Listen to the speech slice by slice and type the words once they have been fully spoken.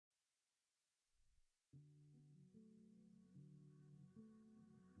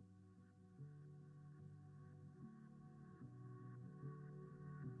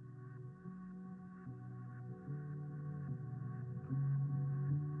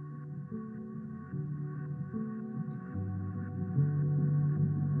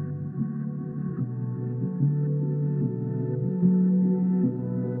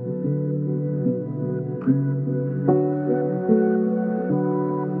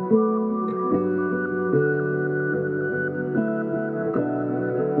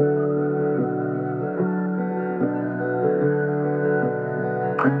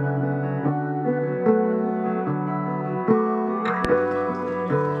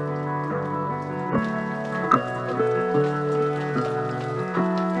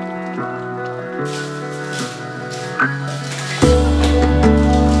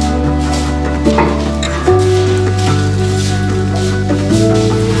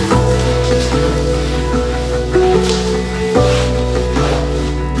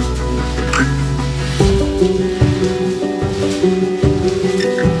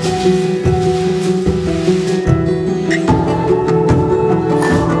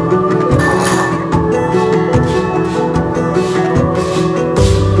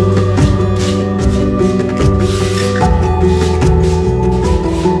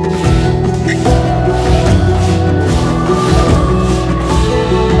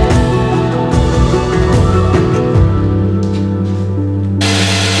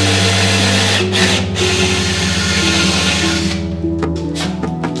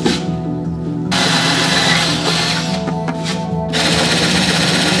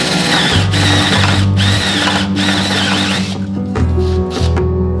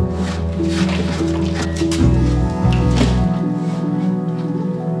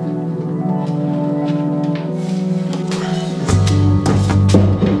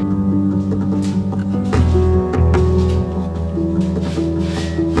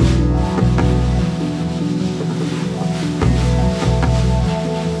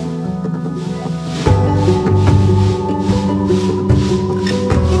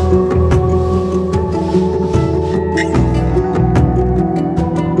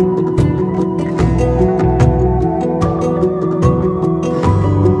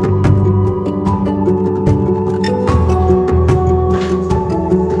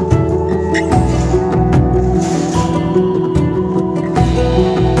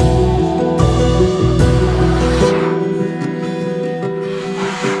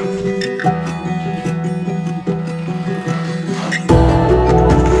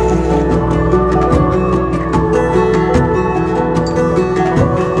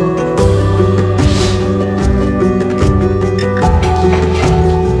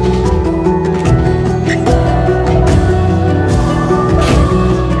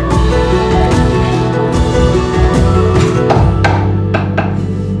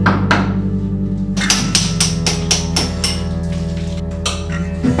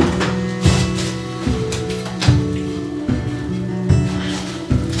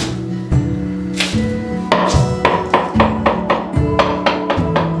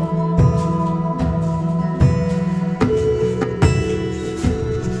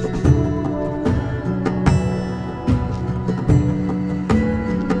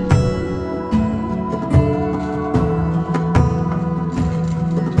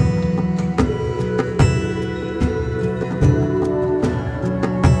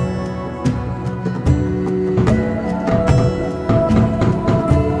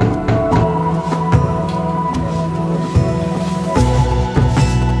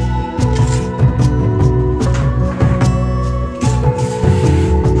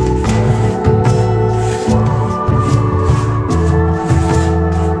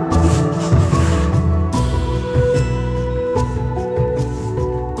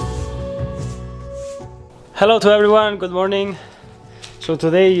Hello to everyone, good morning. So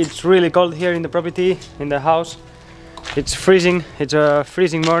today it's really cold here in the property, in the house. It's freezing, it's a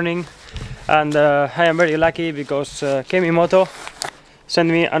freezing morning, and I am very lucky because Moto sent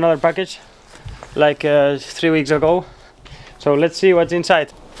me another package like 3 weeks ago. So let's see what's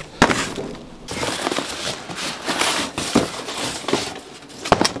inside.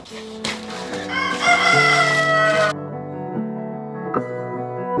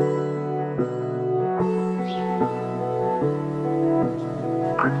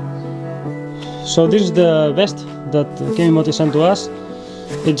 So this is the vest that Moto sent to us.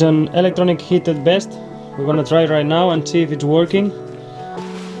 It's an electronic heated vest. We're gonna try it right now and see if it's working.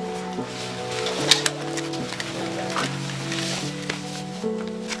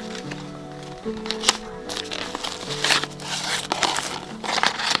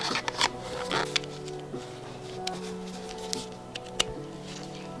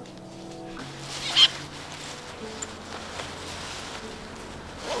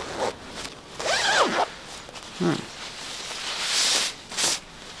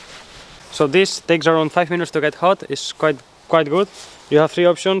 So this takes around 5 minutes to get hot. It's quite good. You have 3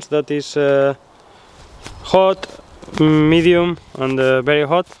 options, that is hot, medium and very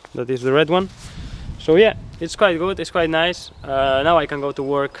hot, that is the red one. So yeah, it's quite good, it's quite nice. Now I can go to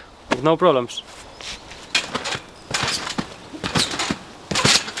work with no problems.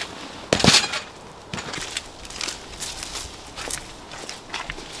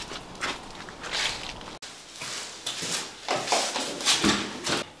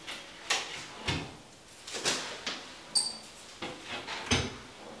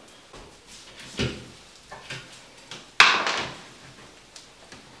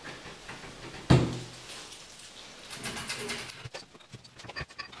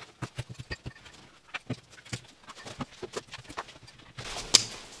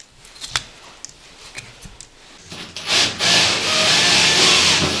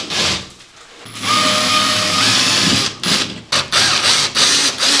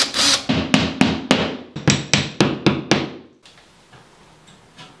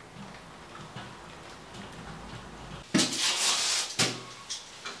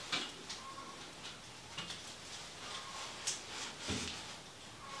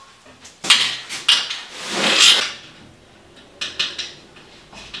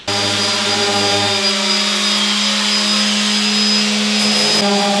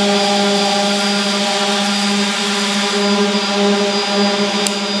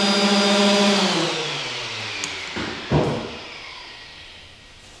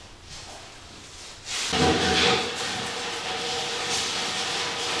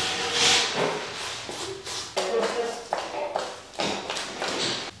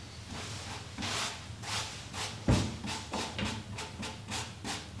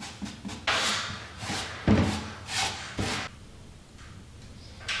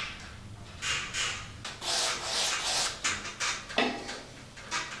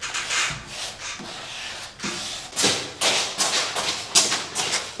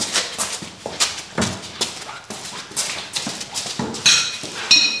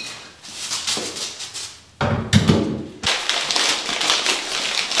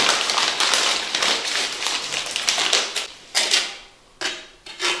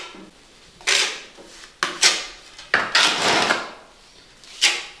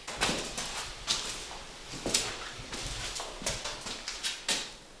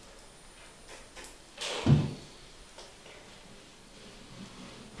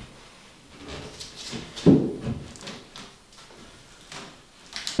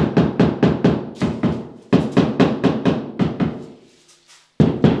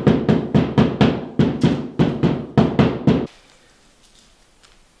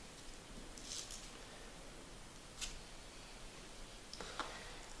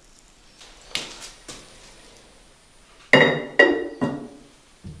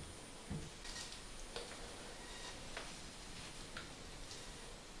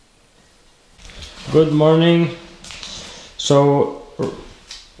 Good morning. So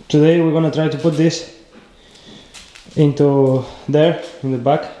today we're gonna try to put this into there in the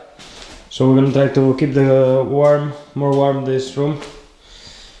back. So we're gonna try to keep the more warm this room,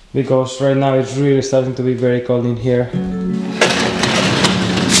 because right now it's really starting to be very cold in here.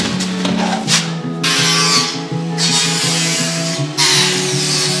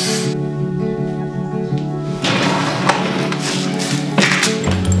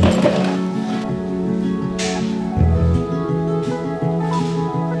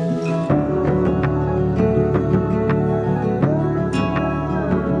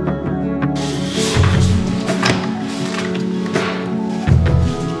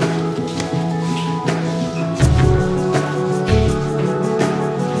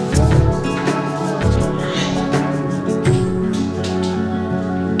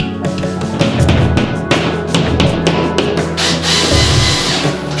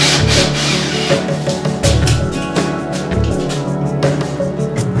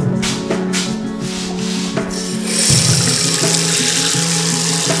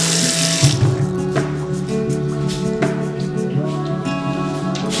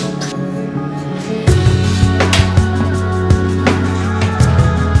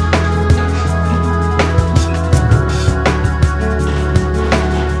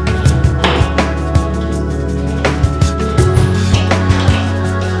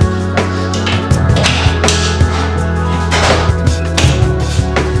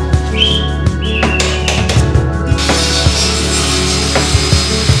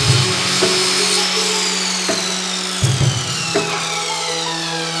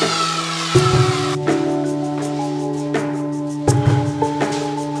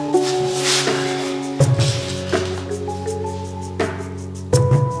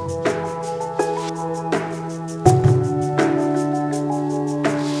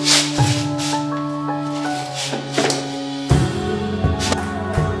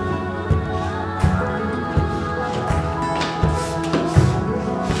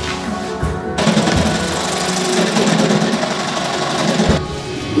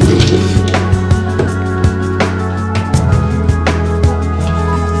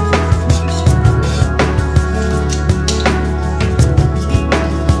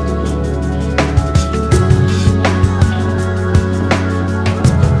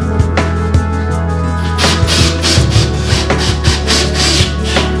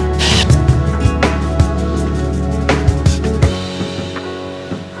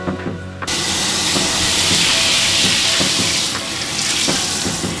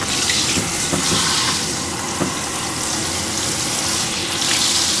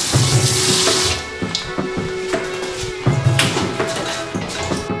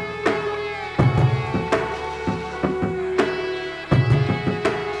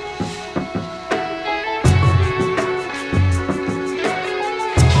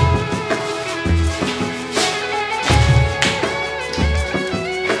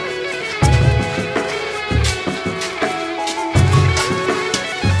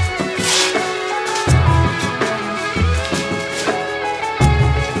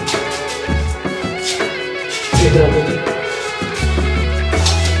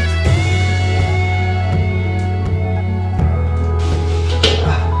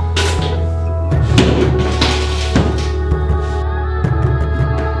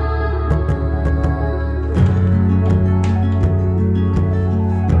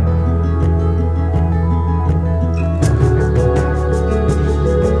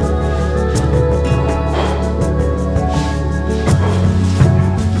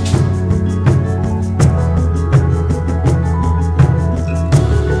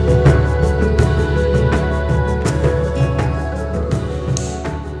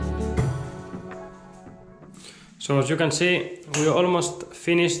 So as you can see, we almost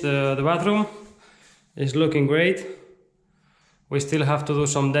finished the bathroom. It's looking great. We still have to do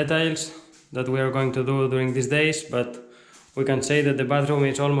some details that we are going to do during these days, but we can say that the bathroom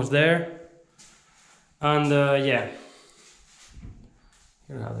is almost there. And yeah,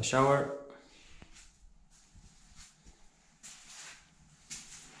 here we have the shower.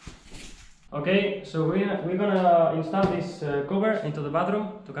 Okay, so we're gonna install this cover into the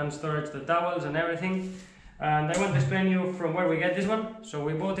bathroom to can storage the towels and everything. And I want to explain you from where we get this one. So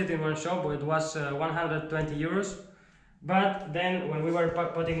we bought it in one shop, it was 120 euros. But then when we were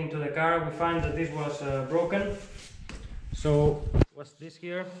putting into the car, we found that this was broken. So what's this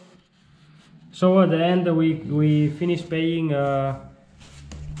here? So at the end we finished paying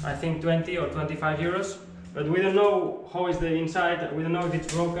I think 20 or 25 euros. But we don't know how is the inside, we don't know if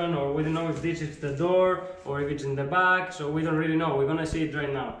it's broken, or we don't know if this is the door or if it's in the back, so we don't really know. We're gonna see it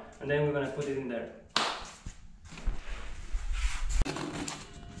right now and then we're gonna put it in there.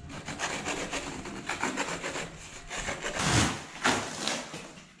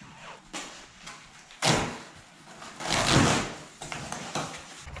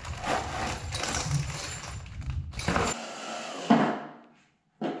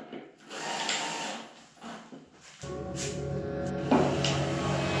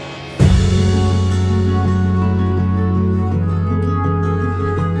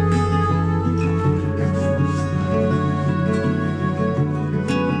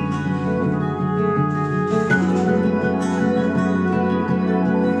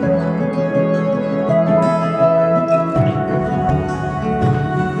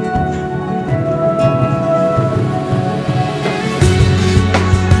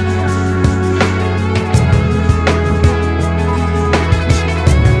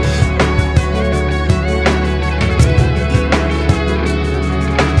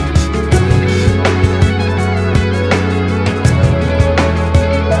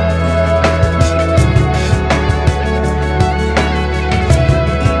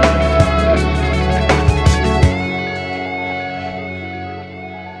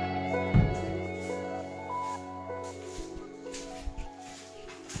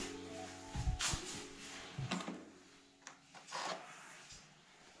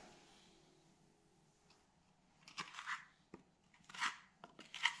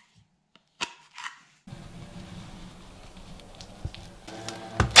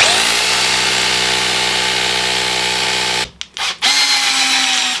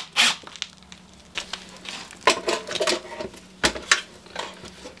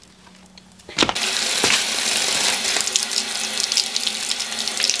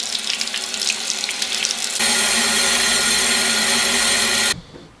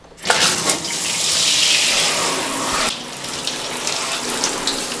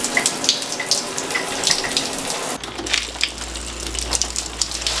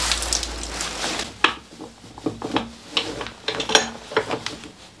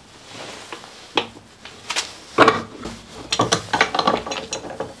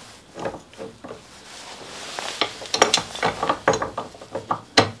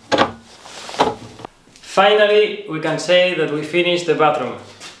 Finally, we can say that we finished the bathroom.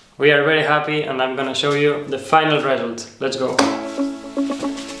 We are very happy and I'm gonna show you the final result. Let's go.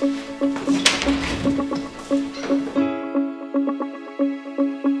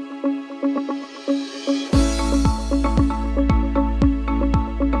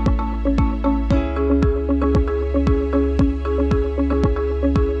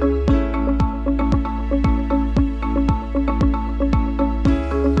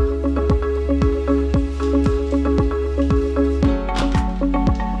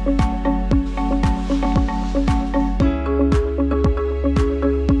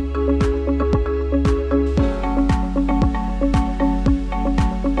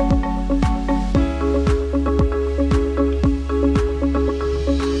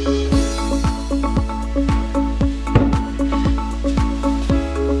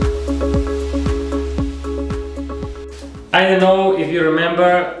 I don't know if you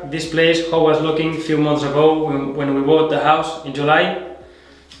remember this place, how it was looking a few months ago when we bought the house in July.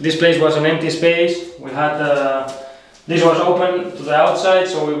 This place was an empty space. We had this was open to the outside,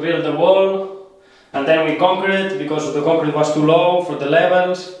 so we built the wall and then we concrete because the concrete was too low for the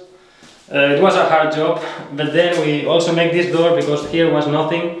levels. It was a hard job, but then we also make this door because here was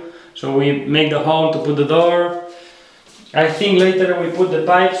nothing, so we make the hole to put the door. I think later we put the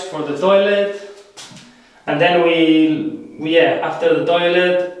pipes for the toilet, and then after the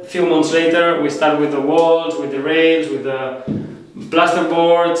toilet, a few months later, we start with the walls, with the rails, with the plaster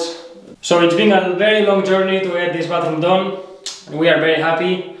boards. So it's been a very long journey to get this bathroom done, and we are very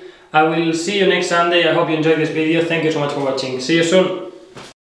happy. I will see you next Sunday. I hope you enjoyed this video. Thank you so much for watching. See you soon.